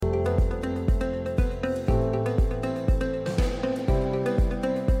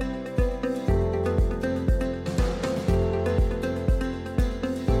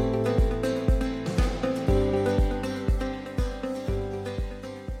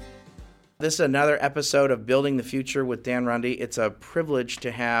This is another episode of Building the Future with Dan Runde. It's a privilege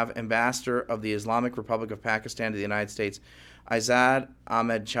to have Ambassador of the Islamic Republic of Pakistan to the United States, Azad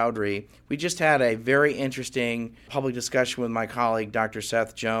Ahmed Chowdhury. We just had a very interesting public discussion with my colleague, Dr.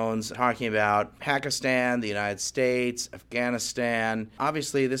 Seth Jones, talking about Pakistan, the United States, Afghanistan.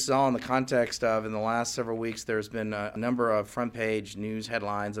 Obviously, this is all in the context of, in the last several weeks, there's been a number of front-page news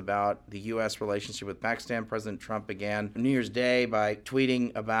headlines about the U.S. relationship with Pakistan. President Trump began New Year's Day by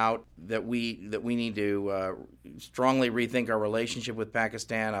tweeting about that we need to strongly rethink our relationship with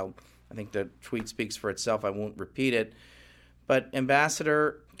Pakistan. I think the tweet speaks for itself. I won't repeat it. But,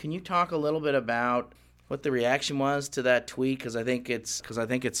 Ambassador, can you talk a little bit about what the reaction was to that tweet? Because I think it's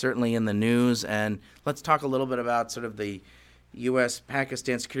certainly in the news. And let's talk a little bit about sort of the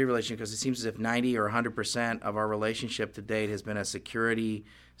U.S.-Pakistan security relationship, because it seems as if 90 or 100% of our relationship to date has been a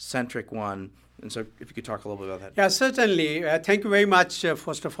security-centric one. And so if you could talk a little bit about that. Yeah, certainly. Thank you very much,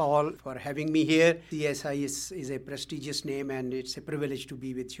 first of all, for having me here. CSI is a prestigious name, and it's a privilege to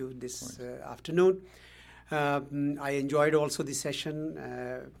be with you this afternoon. I enjoyed also the session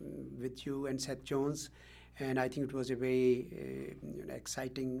with you and Seth Jones, and I think it was a very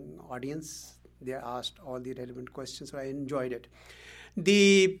exciting audience. They asked all the relevant questions, so I enjoyed it.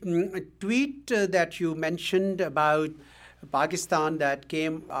 The tweet that you mentioned about Pakistan that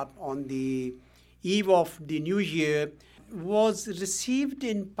came up on the eve of the New Year was received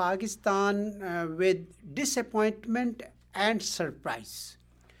in Pakistan with disappointment and surprise.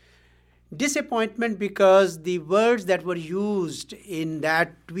 Disappointment because the words that were used in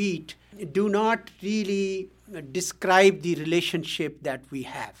that tweet do not really describe the relationship that we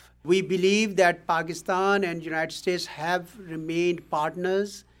have. We believe that Pakistan and the United States have remained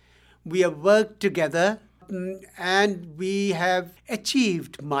partners. We have worked together and we have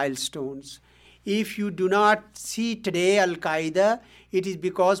achieved milestones. If you do not see today Al-Qaeda, it is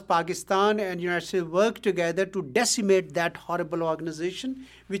because Pakistan and the United States worked together to decimate that horrible organization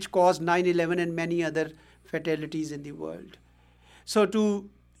which caused 9/11 and many other fatalities in the world. So to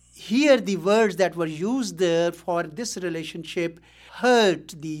hear the words that were used there for this relationship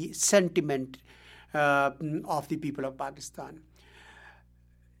hurt the sentiment of the people of Pakistan.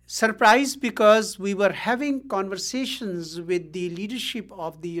 Surprised because we were having conversations with the leadership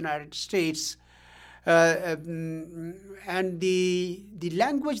of the United States and the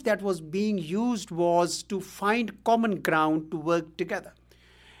language that was being used was to find common ground to work together.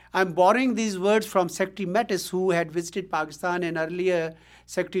 I'm borrowing these words from Secretary Mattis, who had visited Pakistan, and earlier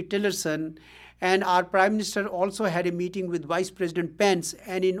Secretary Tillerson, and our Prime Minister also had a meeting with Vice President Pence,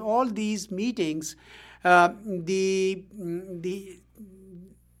 and in all these meetings, the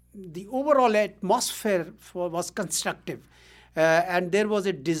overall atmosphere was constructive. And there was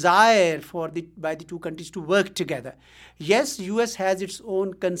a desire by the two countries to work together. Yes, U.S. has its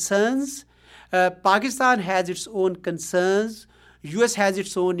own concerns. Pakistan has its own concerns. U.S. has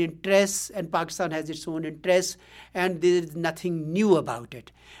its own interests, and Pakistan has its own interests, and there is nothing new about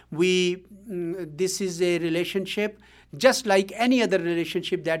it. This is a relationship just like any other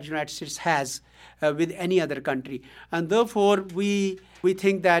relationship that the United States has with any other country. And therefore, we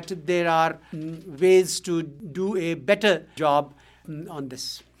think that there are ways to do a better job on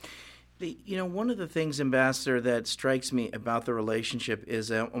this. One of the things, Ambassador, that strikes me about the relationship is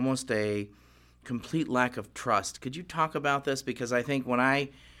almost a complete lack of trust. Could you talk about this? Because I think when I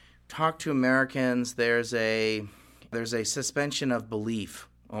talk to Americans, there's a suspension of belief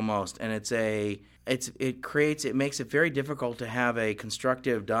almost, and it makes it very difficult to have a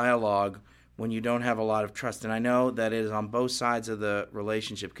constructive dialogue when you don't have a lot of trust. And I know that it is on both sides of the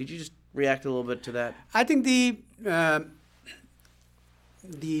relationship. Could you just react a little bit to that? I think the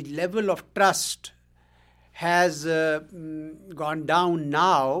level of trust has gone down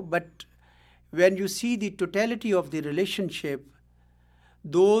now, but when you see the totality of the relationship,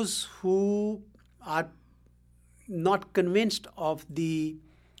 those who are not convinced of the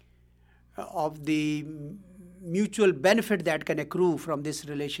mutual benefit that can accrue from this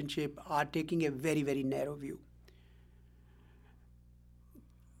relationship are taking a very, very narrow view.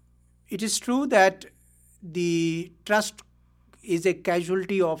 It is true that the trust is a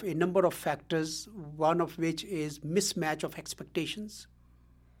casualty of a number of factors, one of which is mismatch of expectations.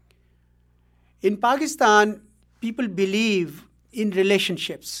 In Pakistan, people believe in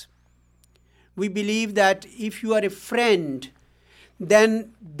relationships. We believe that if you are a friend,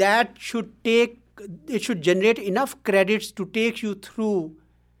 then that should generate enough credits to take you through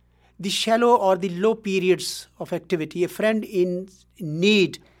the shallow or the low periods of activity. A friend in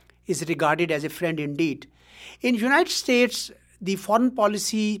need is regarded as a friend indeed. In the United States, the foreign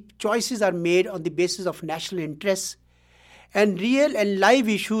policy choices are made on the basis of national interests, and real and live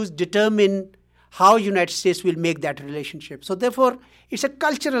issues determine how United States will make that relationship. So therefore, it's a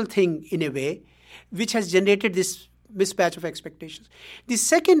cultural thing in a way, which has generated this mismatch of expectations. The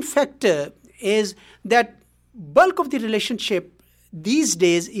second factor is that bulk of the relationship these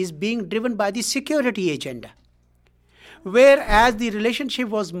days is being driven by the security agenda, whereas the relationship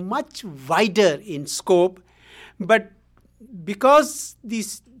was much wider in scope, but because the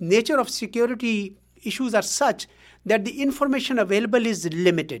nature of security issues are such that the information available is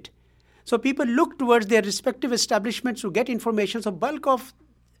limited. So people look towards their respective establishments to get information. So bulk of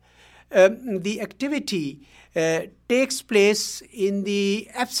the activity takes place in the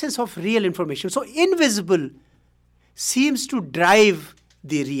absence of real information. So invisible seems to drive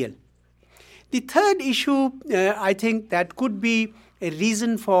the real. The third issue, I think that could be a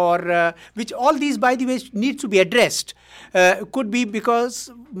reason for which all these, by the way, need to be addressed, could be because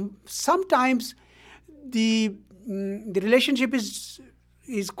sometimes the relationship is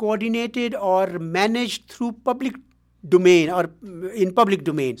coordinated or managed through public domain or in public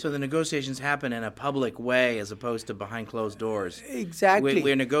domain. So the negotiations happen in a public way as opposed to behind closed doors. Exactly.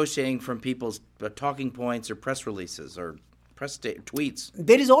 We're negotiating from people's talking points or press releases or press tweets.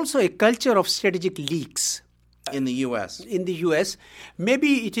 There is also a culture of strategic leaks. In the U.S. In the U.S.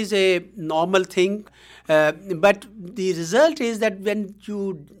 Maybe it is a normal thing, but the result is that when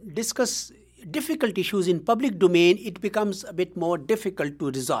you discuss difficult issues in public domain, it becomes a bit more difficult to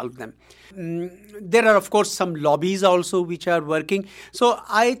resolve them. There are, of course, some lobbies also which are working. So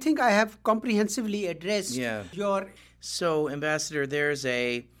I think I have comprehensively addressed your... So, Ambassador, there's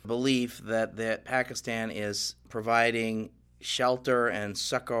a belief that Pakistan is providing shelter and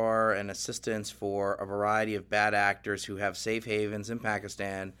succor and assistance for a variety of bad actors who have safe havens in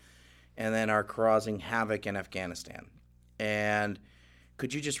Pakistan and then are causing havoc in Afghanistan. And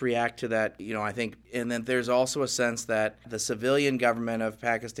could you just react to that? I think, and then there's also a sense that the civilian government of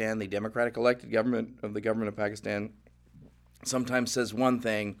Pakistan, the democratic elected government of Pakistan, sometimes says one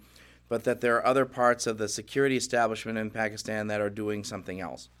thing, but that there are other parts of the security establishment in Pakistan that are doing something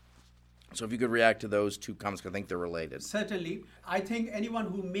else. So if you could react to those two comments, because I think they're related. Certainly. I think anyone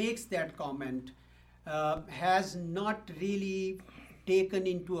who makes that comment has not really taken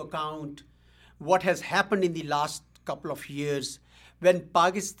into account what has happened in the last couple of years when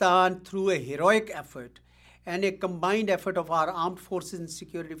Pakistan, through a heroic effort and a combined effort of our armed forces and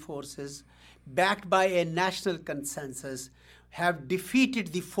security forces, backed by a national consensus, have defeated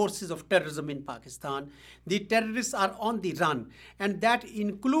the forces of terrorism in Pakistan. The terrorists are on the run, and that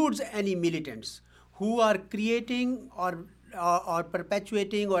includes any militants who are creating or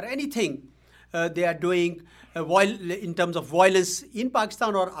perpetuating or anything they are doing in terms of violence in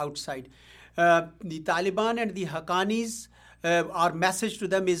Pakistan or outside. The Taliban and the Haqqanis, our message to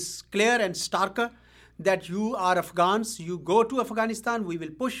them is clear and starker, that you are Afghans, you go to Afghanistan, we will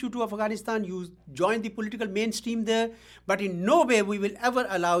push you to Afghanistan, you join the political mainstream there, but in no way we will ever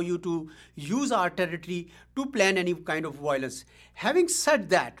allow you to use our territory to plan any kind of violence. Having said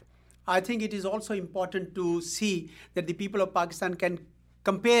that, I think it is also important to see that the people of Pakistan can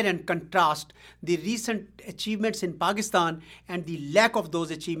compare and contrast the recent achievements in Pakistan and the lack of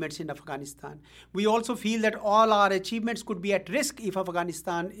those achievements in Afghanistan. We also feel that all our achievements could be at risk if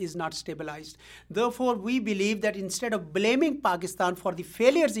Afghanistan is not stabilized. Therefore, we believe that instead of blaming Pakistan for the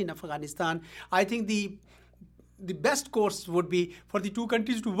failures in Afghanistan, I think the best course would be for the two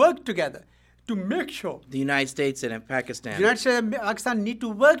countries to work together to make sure. The United States and Pakistan. The United States and Pakistan need to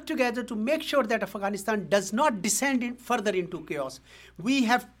work together to make sure that Afghanistan does not descend further into chaos. We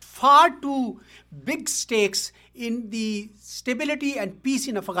have far too big stakes in the stability and peace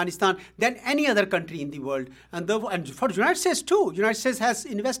in Afghanistan than any other country in the world. And for the United States too. The United States has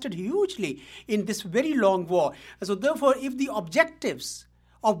invested hugely in this very long war. And so therefore, if the objectives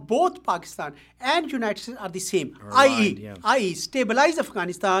of both Pakistan and United States are the same, i.e. stabilize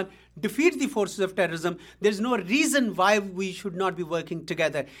Afghanistan, defeat the forces of terrorism, there is no reason why we should not be working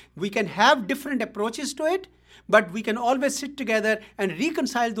together. We can have different approaches to it, but we can always sit together and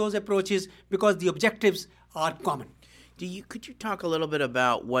reconcile those approaches because the objectives are common. Could you talk a little bit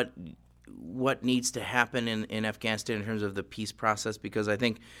about what needs to happen in Afghanistan in terms of the peace process? Because I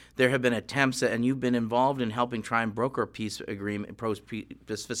think there have been attempts, and you've been involved in helping try and broker a peace agreement,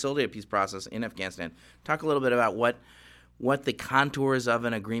 facilitate a peace process in Afghanistan. Talk a little bit about what the contours of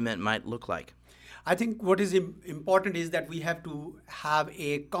an agreement might look like. I think what is important is that we have to have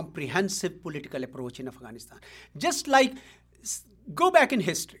a comprehensive political approach in Afghanistan. Just like, go back in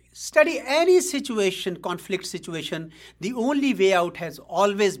history. study any situation, conflict situation, the only way out has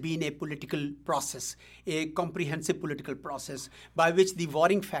always been a political process, a comprehensive political process by which the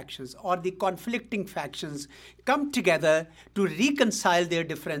warring factions or the conflicting factions come together to reconcile their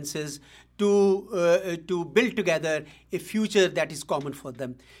differences, to build together a future that is common for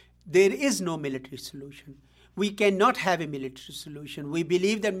them. There is no military solution. We cannot have a military solution. We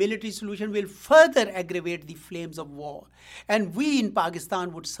believe that military solution will further aggravate the flames of war. And we in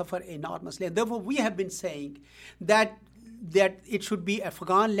Pakistan would suffer enormously. And therefore, we have been saying that it should be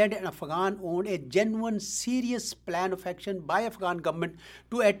Afghan-led and Afghan-owned, a genuine, serious plan of action by Afghan government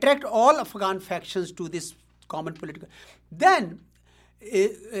to attract all Afghan factions to this common political. Then,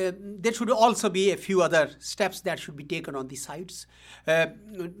 there should also be a few other steps that should be taken on the sides.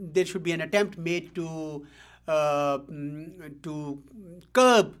 There should be an attempt made to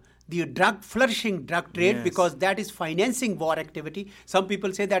curb the flourishing drug trade, yes, because that is financing war activity. Some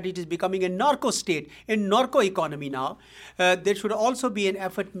people say that it is becoming a narco state, a narco economy now. There should also be an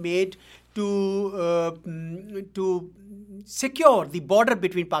effort made to secure the border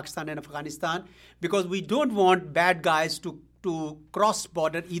between Pakistan and Afghanistan, because we don't want bad guys to cross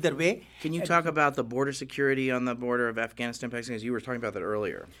border either way. Can you talk about the border security on the border of Afghanistan, Pakistan? Because you were talking about that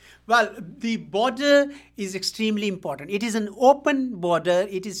earlier. Well, the border is extremely important. It is an open border.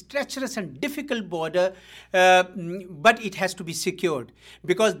 It is treacherous and difficult border, but it has to be secured,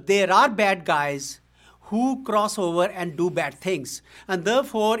 because there are bad guys who cross over and do bad things. And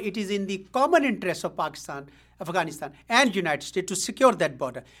therefore, it is in the common interest of Pakistan, Afghanistan and United States to secure that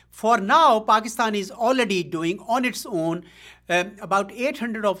border. For now, Pakistan is already doing on its own about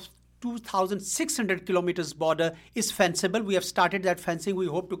 800 of 2,600 kilometers border is fenceable. We have started that fencing. We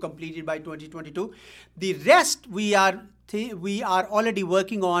hope to complete it by 2022. The rest we are already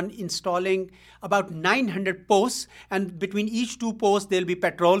working on installing about 900 posts, and between each two posts there will be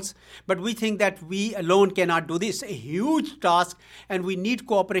patrols. But we think that we alone cannot do this. A huge task, and we need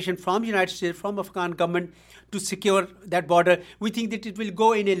cooperation from the United States, from Afghan government to secure that border. We think that it will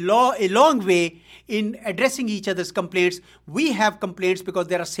go in a long way in addressing each other's complaints. We have complaints because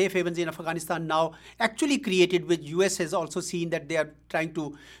there are safe havens in Afghanistan now actually created, which US has also seen that they are trying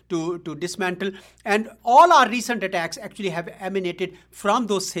to dismantle. And all our recent attacks actually have emanated from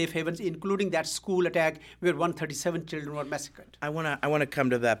those safe havens, including that school attack where 137 children were massacred. I want to come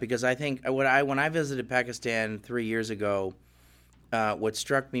to that, because I think when I visited Pakistan 3 years ago, what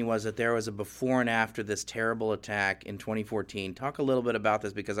struck me was that there was a before and after this terrible attack in 2014. Talk a little bit about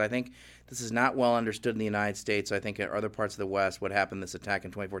this, because I think this is not well understood in the United States. I think in other parts of the West, what happened, this attack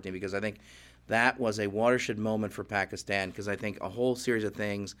in 2014, because I think that was a watershed moment for Pakistan, because I think a whole series of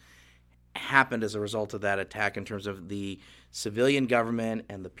things happened as a result of that attack in terms of the civilian government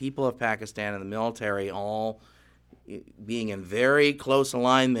and the people of Pakistan and the military all being in very close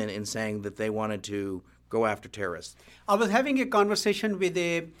alignment in saying that they wanted to go after terrorists. I was having a conversation with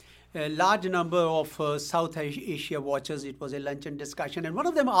a large number of South Asia watchers. It was a luncheon discussion, and one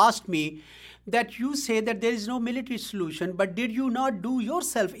of them asked me that you say that there is no military solution, but did you not do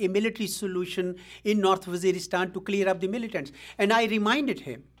yourself a military solution in North Waziristan to clear up the militants? And I reminded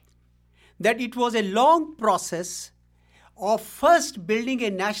him that it was a long process of first building a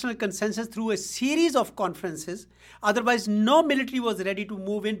national consensus through a series of conferences. Otherwise, no military was ready to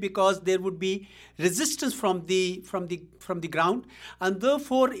move in because there would be resistance from the ground. And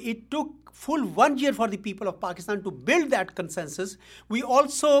therefore, it took full 1 year for the people of Pakistan to build that consensus. We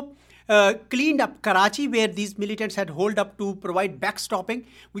also cleaned up Karachi, where these militants had holed up to provide backstopping.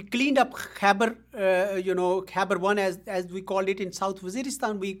 We cleaned up Khyber, Khyber 1 as we called it in South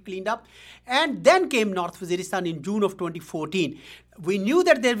Waziristan, we cleaned up. And then came North Waziristan in June of 2014. We knew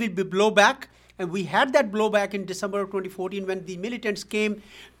that there will be blowback, and we had that blowback in December of 2014 when the militants came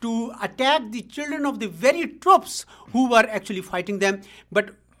to attack the children of the very troops who were actually fighting them.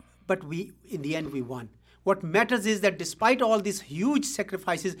 But we, in the end, we won. What matters is that despite all these huge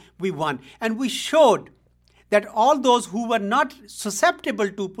sacrifices, we won. And we showed that all those who were not susceptible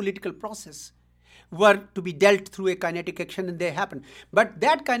to political process were to be dealt through a kinetic action, and they happened. But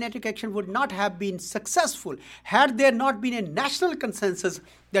that kinetic action would not have been successful had there not been a national consensus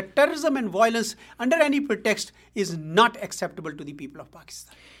that terrorism and violence under any pretext is not acceptable to the people of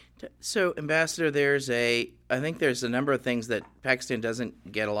Pakistan. So, Ambassador, I think there's a number of things that Pakistan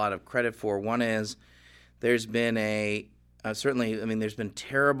doesn't get a lot of credit for. One is there's been there's been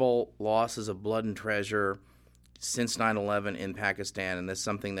terrible losses of blood and treasure since 9/11 in Pakistan, and that's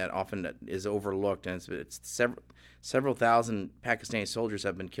something that often is overlooked. And it's several thousand Pakistani soldiers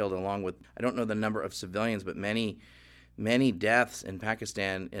have been killed, along with, I don't know the number of civilians, but many deaths in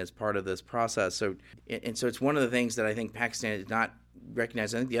Pakistan as part of this process. So it's one of the things that I think Pakistan is not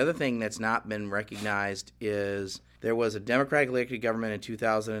recognized. I think the other thing that's not been recognized is there was a democratically elected government in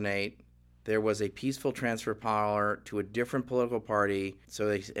 2008. There was a peaceful transfer of power to a different political party. So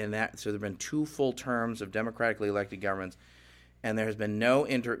there have been 2 full terms of democratically elected governments, and there has been no,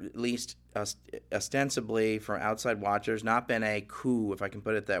 at least ostensibly from outside watchers, not been a coup, if I can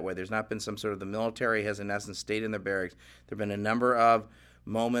put it that way. There's not been some sort of, the military has in essence stayed in their barracks. There have been a number of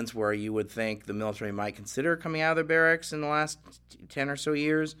moments where you would think the military might consider coming out of their barracks in the last 10 or so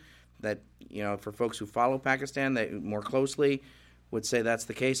years. That, for folks who follow Pakistan that more closely would say that's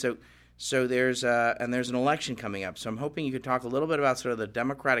the case. So there's an election coming up. So I'm hoping you could talk a little bit about sort of the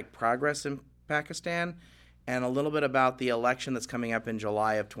democratic progress in Pakistan and a little bit about the election that's coming up in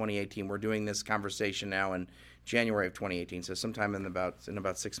July of 2018. We're doing this conversation now in January of 2018, so sometime in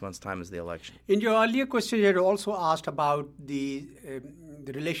about 6 months' time is the election. In your earlier question, you had also asked about the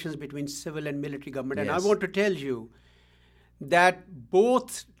relations between civil and military government, and Yes. I want to tell you that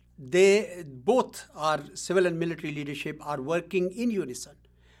both our civil and military leadership are working in unison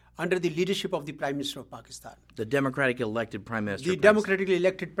under the leadership of the Prime Minister of Pakistan. The democratically elected Prime Minister. The of Pakistan. democratically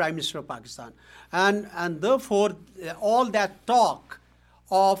elected Prime Minister of Pakistan. And therefore, all that talk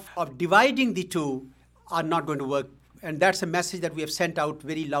of dividing the two are not going to work. And that's a message that we have sent out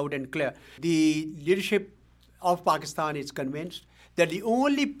very loud and clear. The leadership of Pakistan is convinced that the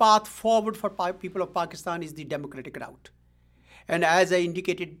only path forward for people of Pakistan is the democratic route. And as I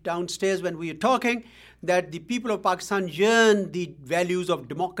indicated downstairs when we were talking, that the people of Pakistan yearn the values of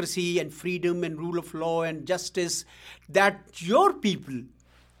democracy and freedom and rule of law and justice that your people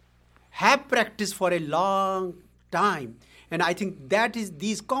have practiced for a long time. And I think that is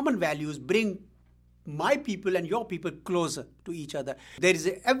these common values bring my people and your people closer to each other. There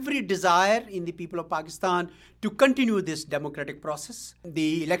is every desire in the people of Pakistan to continue this democratic process.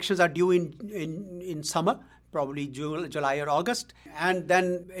 The elections are due in summer, probably July or August, and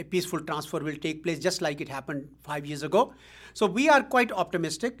then a peaceful transfer will take place just like it happened 5 years ago. So we are quite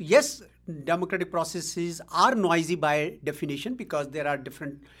optimistic. Yes, democratic processes are noisy by definition because there are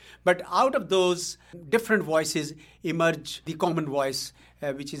different, but out of those different voices emerge the common voice,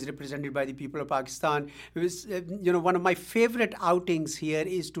 which is represented by the people of Pakistan. One of my favorite outings here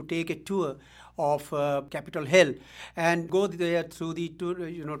is to take a tour of Capitol Hill and go there through the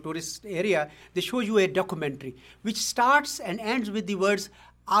tourist area. They show you a documentary which starts and ends with the words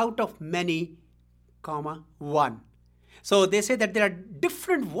 "out of many, one." So they say that there are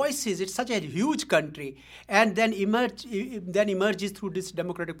different voices. It's such a huge country, and then emerges through this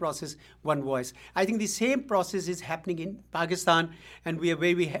democratic process one voice. I think the same process is happening in Pakistan, and we are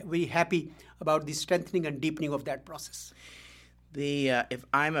very, very happy about the strengthening and deepening of that process. If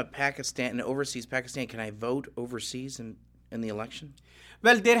I'm an overseas Pakistan, can I vote overseas in the election?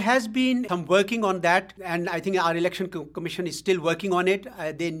 Well, there has been some working on that, and I think our election commission is still working on it.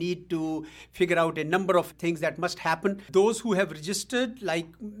 They need to figure out a number of things that must happen. Those who have registered, like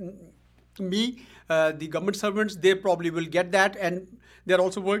me, the government servants, they probably will get that, and they're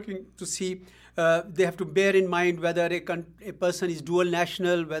also working to see. They have to bear in mind whether a person is dual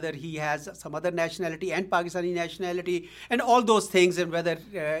national, whether he has some other nationality and Pakistani nationality, and all those things, and whether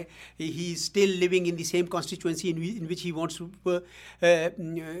he's still living in the same constituency in which he wants to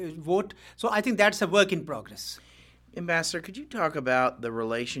vote. So I think that's a work in progress. Ambassador, could you talk about the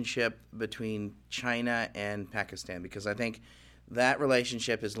relationship between China and Pakistan? Because I think that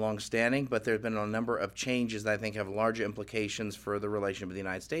relationship is long-standing, but there have been a number of changes that I think have larger implications for the relationship with the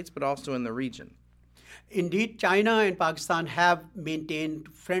United States, but also in the region. Indeed, China and Pakistan have maintained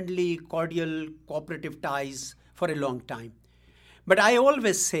friendly, cordial, cooperative ties for a long time. But I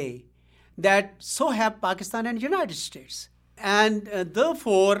always say that so have Pakistan and United States. And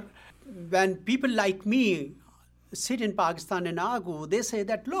therefore, when people like me sit in Pakistan and argue, they say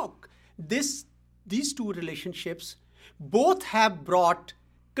that, look, these two relationships both have brought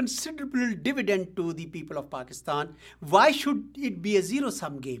considerable dividend to the people of Pakistan. Why should it be a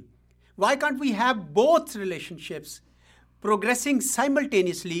zero-sum game? Why can't we have both relationships progressing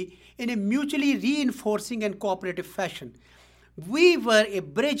simultaneously in a mutually reinforcing and cooperative fashion? We were a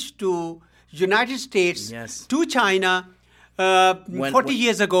bridge to United States, Yes. to China 40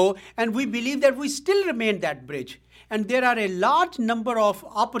 years ago, and we believe that we still remain that bridge. And there are a large number of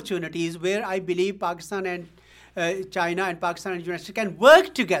opportunities where I believe Pakistan and China and Pakistan and United States can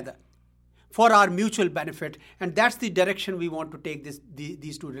work together for our mutual benefit, and that's the direction we want to take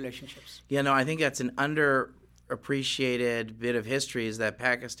these two relationships. Yeah, no, I think that's an underappreciated bit of history, is that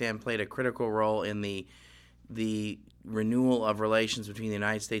Pakistan played a critical role in the renewal of relations between the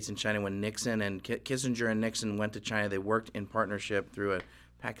United States and China when Nixon and Kissinger and Nixon went to China. They worked in partnership through a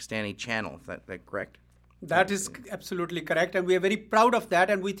Pakistani channel. Is that correct? That is absolutely correct, and we are very proud of that,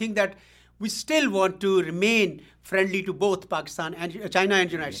 and we think that we still want to remain friendly to both Pakistan and China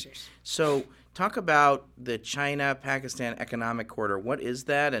and United States. So talk about the China-Pakistan Economic Corridor. What is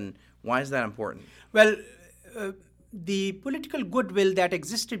that, and why is that important? Well, the political goodwill that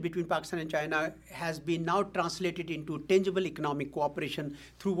existed between Pakistan and China has been now translated into tangible economic cooperation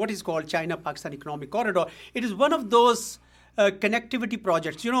through what is called China-Pakistan Economic Corridor. It is one of those connectivity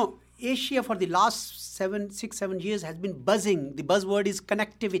projects. You know, Asia for the last 7 years has been buzzing. The buzzword is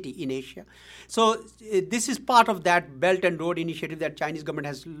connectivity in Asia. So this is part of that Belt and Road Initiative that Chinese government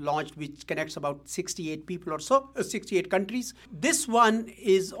has launched, which connects about 68 people or so, 68 countries. This one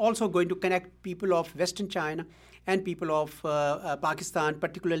is also going to connect people of Western China and people of Pakistan,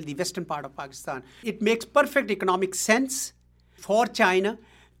 particularly the western part of Pakistan. It makes perfect economic sense for China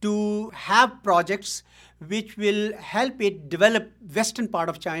to have projects which will help it develop western part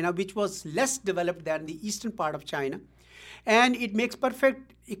of China, which was less developed than the eastern part of China. And it makes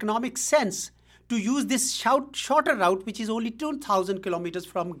perfect economic sense to use this shorter route, which is only 2,000 kilometers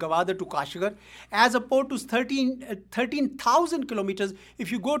from Gwadar to Kashgar, as opposed to 13,000 kilometers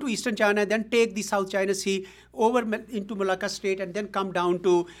if you go to eastern China, then take the South China Sea over into Malacca Strait and then come down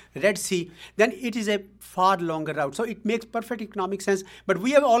to Red Sea. Then it is a far longer route. So it makes perfect economic sense. But we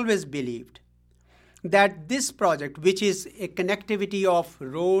have always believed that this project, which is a connectivity of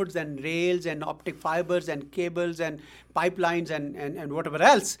roads and rails and optic fibers and cables and pipelines and whatever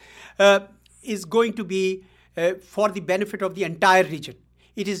else, is going to be for the benefit of the entire region.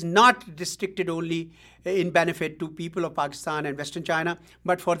 It is not restricted only in benefit to people of Pakistan and Western China,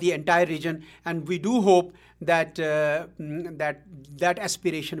 but for the entire region. And we do hope that that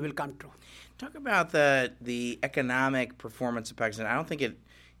aspiration will come true. Talk about the economic performance of Pakistan. I don't think it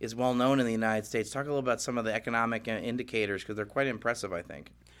is well known in the United States. Talk a little about some of the economic indicators, because they're quite impressive, I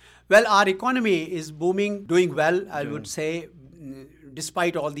think. Well, our economy is booming, doing well, I would say,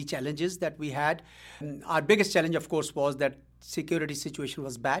 despite all the challenges that we had. Our biggest challenge, of course, was that security situation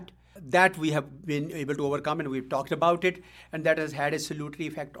was bad. That we have been able to overcome, and we've talked about it, and that has had a salutary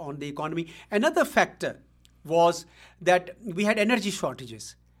effect on the economy. Another factor was that we had energy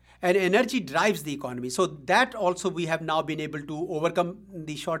shortages. And energy drives the economy. So that also we have now been able to overcome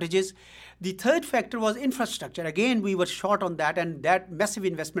the shortages. The third factor was infrastructure. Again, we were short on that, and that massive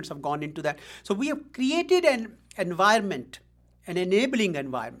investments have gone into that. So we have created an environment, an enabling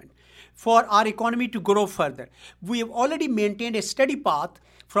environment for our economy to grow further. We have already maintained a steady path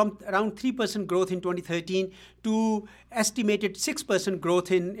from around 3% growth in 2013 to estimated 6%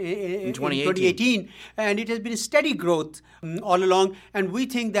 growth in 2018. And it has been a steady growth all along. And we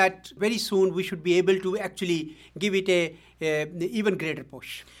think that very soon we should be able to actually give it a even greater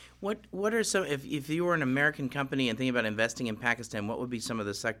push. What are some, if you were an American company and thinking about investing in Pakistan, what would be some of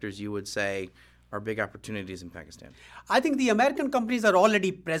the sectors you would say are big opportunities in Pakistan? I think the American companies are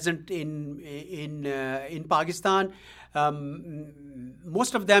already present in Pakistan.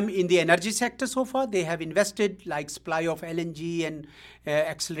 Most of them in the energy sector so far. They have invested, like supply of LNG and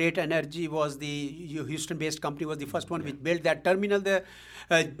Accelerate Energy was the Houston-based company, was the first one which built that terminal there.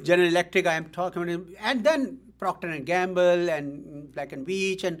 General Electric, I am talking about, and then Procter & Gamble and Black &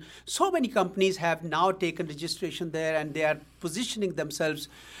 Veatch, and so many companies have now taken registration there, and they are positioning themselves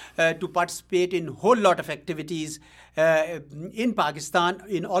to participate in a whole lot of activities in Pakistan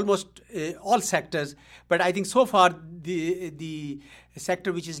in almost all sectors. But I think so far the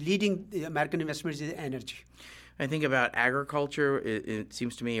sector which is leading the American investments is energy. I think about agriculture, it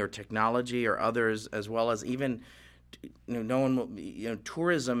seems to me, or technology or others, as well as even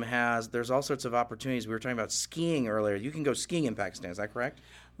tourism there's all sorts of opportunities. We were talking about skiing earlier. You can go skiing in Pakistan, is that correct?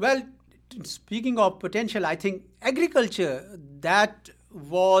 Well, speaking of potential, I think agriculture, that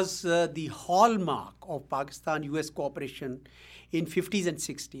was the hallmark of Pakistan-US cooperation in 50s and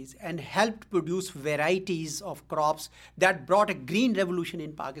 60s, and helped produce varieties of crops that brought a green revolution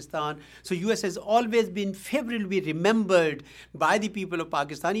in Pakistan. So US has always been favorably remembered by the people of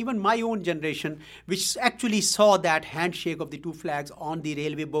Pakistan, even my own generation, which actually saw that handshake of the two flags on the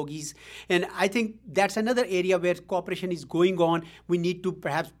railway bogies. And I think that's another area where cooperation is going on. We need to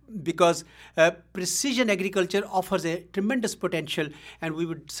perhaps, because precision agriculture offers a tremendous potential, and we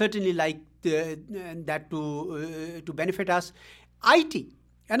would certainly like that to benefit us. IT,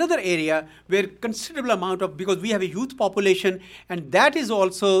 another area where considerable amount of, because we have a youth population, and that is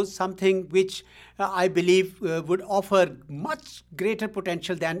also something which I believe would offer much greater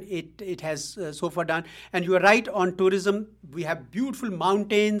potential than it has so far done. And you are right on tourism. We have beautiful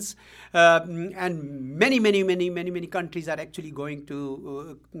mountains, and many countries are actually going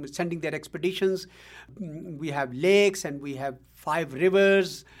to sending their expeditions. We have lakes, and we have 5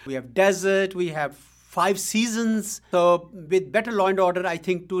 rivers, we have desert, we have 5 seasons. So with better law and order, I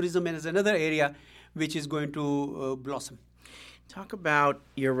think tourism is another area which is going to blossom. Talk about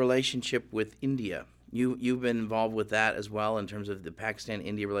your relationship with India. You've been involved with that as well in terms of the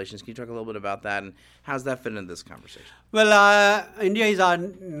Pakistan-India relations. Can you talk a little bit about that and how's that fit into this conversation? Well, India is our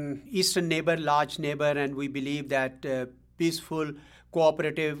eastern neighbor, large neighbor, and we believe that peaceful,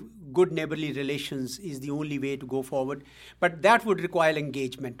 cooperative, good neighborly relations is the only way to go forward. But that would require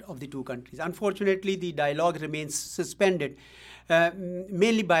engagement of the two countries. Unfortunately, the dialogue remains suspended,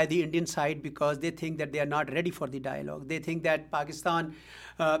 mainly by the Indian side, because they think that they are not ready for the dialogue. They think that Pakistan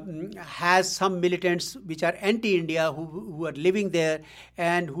has some militants which are anti-India who are living there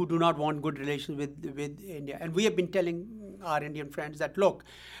and who do not want good relations with India. And we have been telling our Indian friends that, look,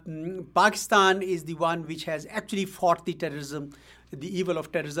 Pakistan is the one which has actually fought the evil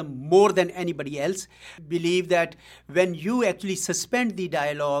of terrorism more than anybody else. Believe that when you actually suspend the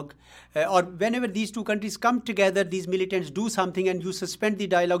dialogue, or whenever these two countries come together, these militants do something and you suspend the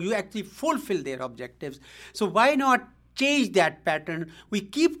dialogue, you actually fulfill their objectives. So why not change that pattern? We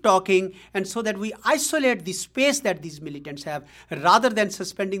keep talking, and so that we isolate the space that these militants have, rather than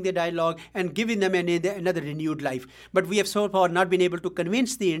suspending the dialogue and giving them another renewed life. But we have so far not been able to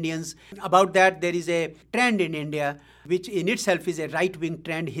convince the Indians about that. There is a trend in India which in itself is a right-wing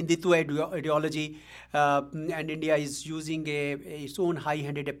trend, Hindutva ideology, and India is using its own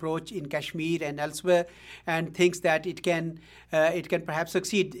high-handed approach in Kashmir and elsewhere, and thinks that it can perhaps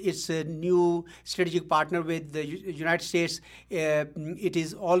succeed. It's a new strategic partner with the United States. It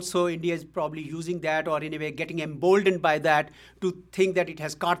is also, India is probably using that, or in a way getting emboldened by that, to think that it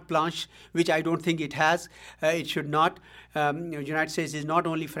has carte blanche, which I don't think it has. It should not. United States is not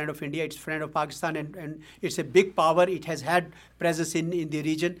only friend of India, it's friend of Pakistan, and it's a big power. It has had presence in the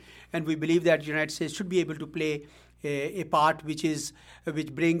region, and we believe that the United States should be able to play a part which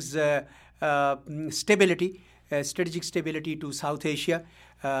brings stability, strategic stability to South Asia.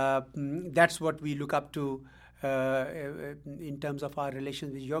 That's what we look up to in terms of our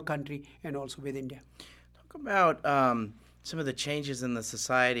relations with your country and also with India. Talk about some of the changes in the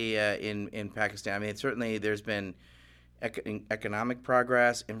society in Pakistan. I mean, certainly there's been economic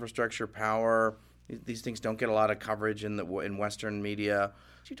progress, infrastructure, power. These things don't get a lot of coverage in Western media.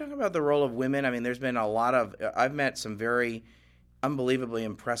 Could you talk about the role of women? I mean, there's been a lot of... I've met some very unbelievably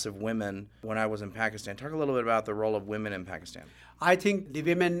impressive women when I was in Pakistan. Talk a little bit about the role of women in Pakistan. I think the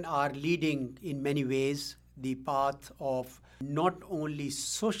women are leading in many ways the path of not only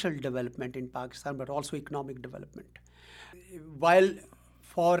social development in Pakistan, but also economic development. While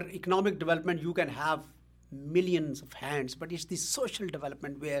for economic development you can have millions of hands, but it's the social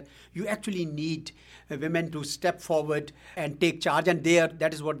development where you actually need women to step forward and take charge, and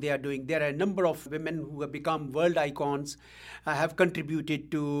that is what they are doing. There are a number of women who have become world icons, have contributed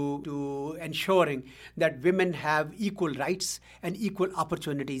to ensuring that women have equal rights and equal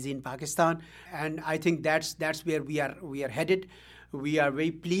opportunities in Pakistan, and I think that's where we are headed. We are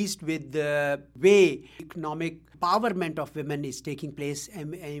very pleased with the way economic empowerment of women is taking place,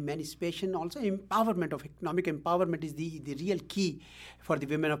 and emancipation, also economic empowerment is the real key for the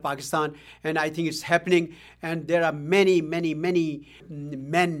women of Pakistan, and I think it's happening, and there are many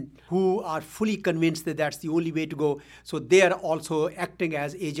men who are fully convinced that that's the only way to go, so they are also acting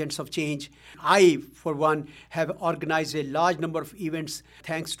as agents of change. I, for one, have organized a large number of events,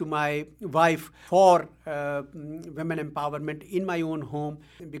 thanks to my wife, for women empowerment in my own home,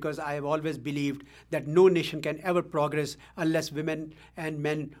 because I have always believed that no nation can ever progress unless women and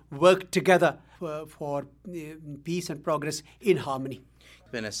men work together for peace and progress in harmony.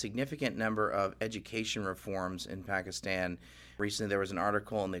 There's been a significant number of education reforms in Pakistan. Recently there was an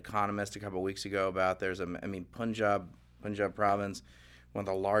article in The Economist a couple of weeks ago about Punjab province, one of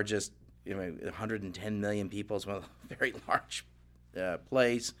the largest, 110 million people, is one of the very large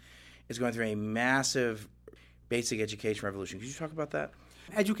place, is going through a massive basic education revolution. Could you talk about that?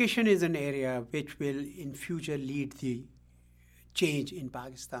 Education is an area which will in future lead the change in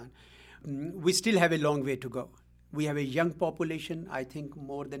Pakistan. We still have a long way to go. We have a young population. I think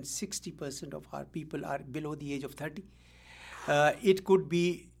more than 60% of our people are below the age of 30. It could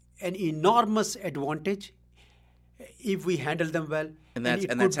be an enormous advantage if we handle them well. And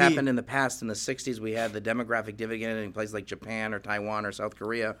that's happened in the past. In the 60s, we had the demographic dividend in places like Japan or Taiwan or South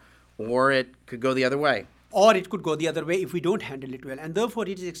Korea, or it could go the other way. Or it could go the other way if we don't handle it well. And therefore,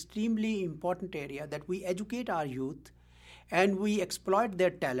 it is extremely important area that we educate our youth and we exploit their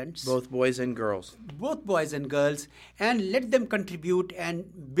talents. Both boys and girls. Both boys and girls, and let them contribute and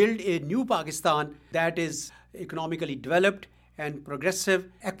build a new Pakistan that is economically developed and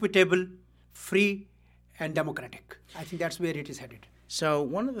progressive, equitable, free, and democratic. I think that's where it is headed. So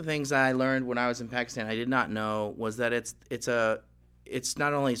one of the things I learned when I was in Pakistan, I did not know, was that it's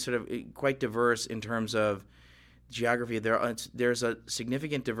not only sort of quite diverse in terms of geography. There's a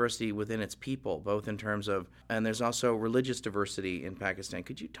significant diversity within its people, both in terms of, and there's also religious diversity in Pakistan.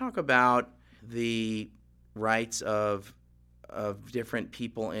 Could you talk about the rights of different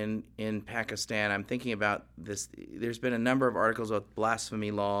people in Pakistan? I'm thinking about this. There's been a number of articles about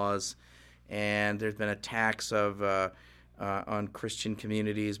blasphemy laws, and there's been attacks on Christian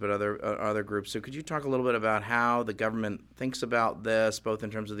communities, but other groups. So could you talk a little bit about how the government thinks about this, both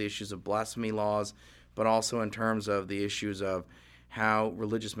in terms of the issues of blasphemy laws, but also in terms of the issues of how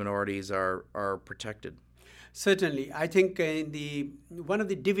religious minorities are protected? Certainly. I think one of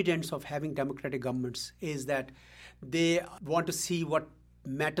the dividends of having democratic governments is that they want to see what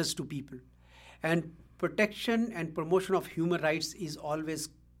matters to people. And protection and promotion of human rights is always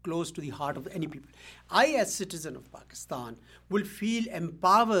close to the heart of any people. I, as citizen of Pakistan, will feel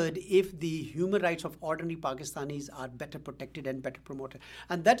empowered if the human rights of ordinary Pakistanis are better protected and better promoted.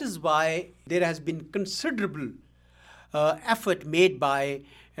 And that is why there has been considerable effort made by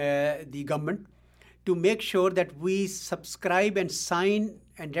the government to make sure that we subscribe and sign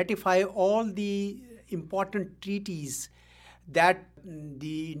and ratify all the important treaties that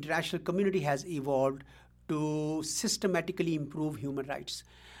the international community has evolved to systematically improve human rights.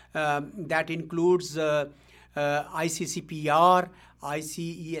 That includes ICCPR,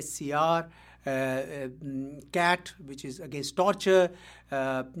 ICESCR, CAT, which is against torture,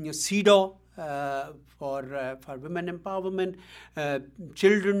 CEDAW for women empowerment,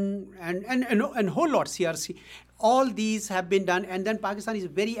 children, and whole lot, CRC. All these have been done, and then Pakistan is a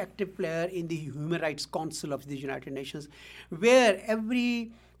very active player in the Human Rights Council of the United Nations, where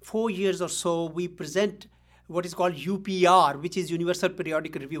every 4 years or so we present what is called UPR, which is Universal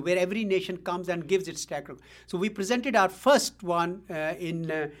Periodic Review, where every nation comes and gives its track record. So we presented our first one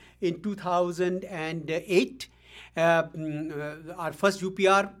in 2008. Our first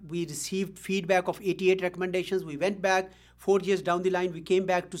UPR, we received feedback of 88 recommendations. We went back 4 years down the line. We came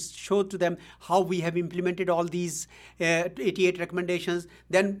back to show to them how we have implemented all these 88 recommendations.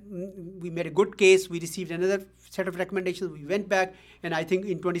 Then we made a good case. We received another set of recommendations. We went back, and I think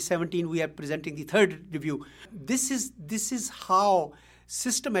in 2017 we are presenting the third review. This is how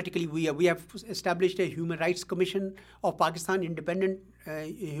systematically we have established a Human Rights Commission of Pakistan, independent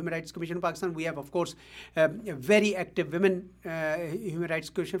Human Rights Commission of Pakistan. We have, of course, a very active women Human Rights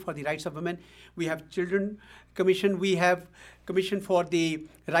Commission for the rights of women. We have Children Commission. We have Commission for the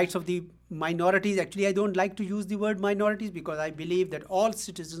rights of the minorities. Actually, I don't like to use the word minorities because I believe that all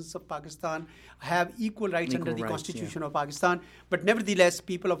citizens of Pakistan have equal rights under the Constitution of Pakistan. But nevertheless,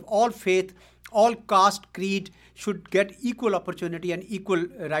 people of all faith, all caste, creed should get equal opportunity and equal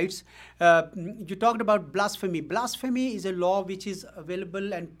rights. You talked about blasphemy. Blasphemy is a law which is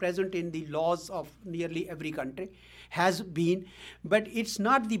available and present in the laws of nearly every country, has been, but it's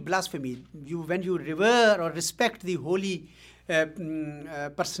not the blasphemy. When you revere or respect the holy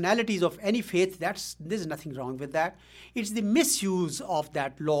personalities of any faith, there's nothing wrong with that. It's the misuse of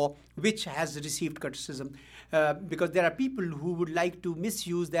that law which has received criticism, because there are people who would like to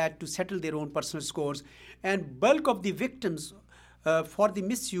misuse that to settle their own personal scores, and bulk of the victims for the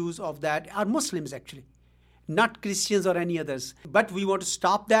misuse of that are Muslims, actually, not Christians or any others. But we want to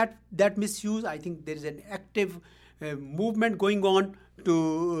stop that misuse. I think there is an active movement going on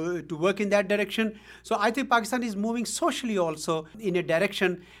to work in that direction. So I think Pakistan is moving socially also in a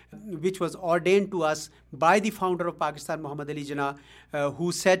direction which was ordained to us by the founder of Pakistan, Muhammad Ali Jinnah,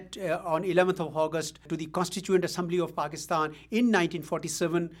 who said on 11th of August to the Constituent Assembly of Pakistan in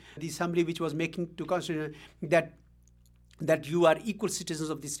 1947, the assembly which was making to Constitution, that you are equal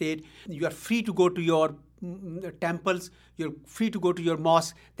citizens of the state, you are free to go to your temples, you're free to go to your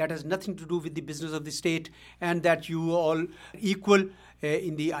mosque, that has nothing to do with the business of the state, and that you are all equal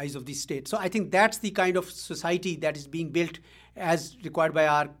in the eyes of the state. So I think that's the kind of society that is being built as required by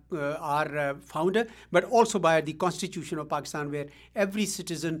our founder, but also by the Constitution of Pakistan, where every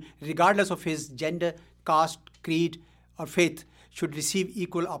citizen, regardless of his gender, caste, creed, or faith, should receive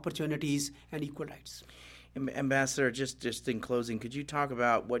equal opportunities and equal rights. Ambassador, just in closing, could you talk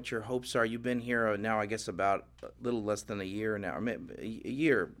about what your hopes are? You've been here now, I guess, about a little less than a year now, or a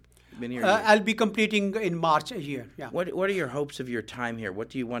year. Been here. I'll be completing in March a year. Yeah. What are your hopes of your time here? What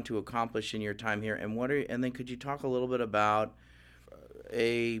do you want to accomplish in your time here? And then could you talk a little bit about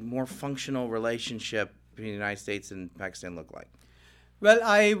a more functional relationship between the United States and Pakistan look like? Well,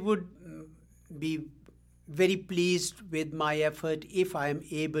 I would be very pleased with my effort if I am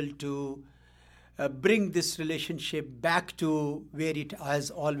able to bring this relationship back to where it has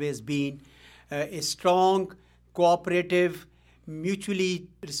always been, a strong, cooperative, mutually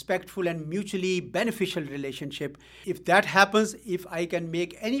respectful and mutually beneficial relationship. If that happens, if I can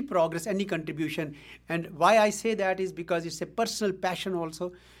make any progress, any contribution, and why I say that is because it's a personal passion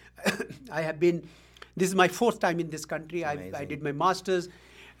also. This is my 4th time in this country. I did my master's.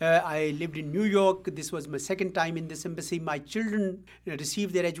 I lived in New York. This was my 2nd time in this embassy. My children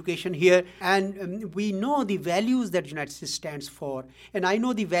received their education here. And we know the values that the United States stands for. And I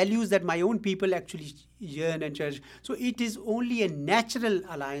know the values that my own people actually yearn and cherish. So it is only a natural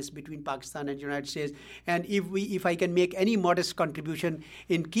alliance between Pakistan and the United States. And if I can make any modest contribution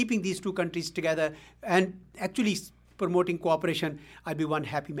in keeping these two countries together and actually promoting cooperation, I'll be one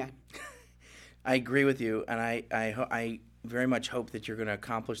happy man. I agree with you, and I very much hope that you're going to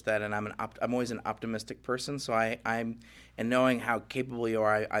accomplish that. And I'm always an optimistic person, so I'm knowing how capable you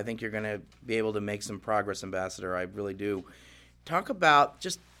are, I think you're going to be able to make some progress, Ambassador. I really do. Talk about,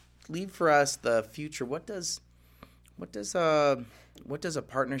 just leave for us the future. What does a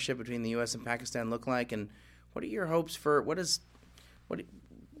partnership between the U.S. and Pakistan look like, and what are your hopes for what does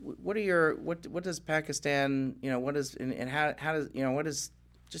Pakistan, what is, and how does, what is,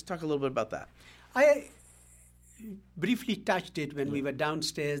 just talk a little bit about that. I briefly touched it when we were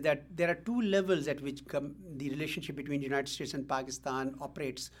downstairs, that there are 2 levels at which the relationship between the United States and Pakistan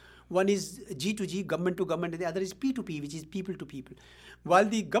operates. One is G2G, government to government, and the other is P2P, which is people to people. While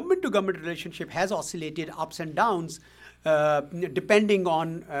the government to government relationship has oscillated ups and downs, depending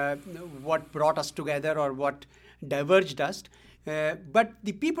on what brought us together or what diverged us, but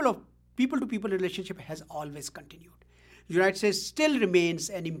the people to people relationship has always continued. The United States still remains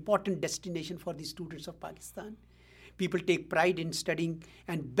an important destination for the students of Pakistan. People take pride in studying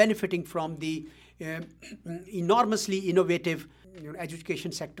and benefiting from the enormously innovative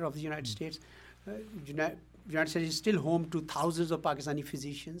education sector of the United States. United States is still home to thousands of Pakistani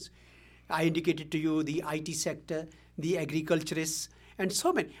physicians. I indicated to you the IT sector, the agriculturists, and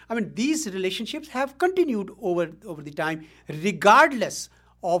so many. I mean, these relationships have continued over the time, regardless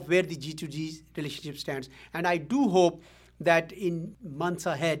of where the G2G relationship stands. And I do hope that in months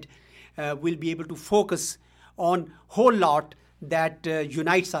ahead, we'll be able to focus on a whole lot that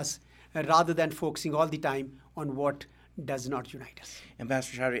unites us rather than focusing all the time on what does not unite us.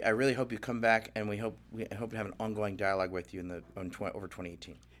 Ambassador Chowdhury, I really hope you come back, and we hope to have an ongoing dialogue with you over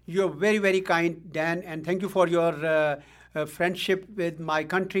 2018. You're very, very kind, Dan, and thank you for your friendship with my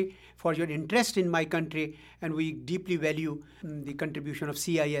country, for your interest in my country, and we deeply value the contribution of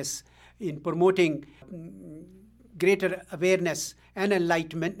CIS in promoting greater awareness and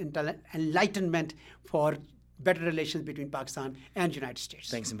enlightenment for better relations between Pakistan and the United States.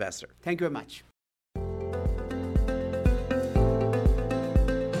 Thanks, Ambassador. Thank you very much.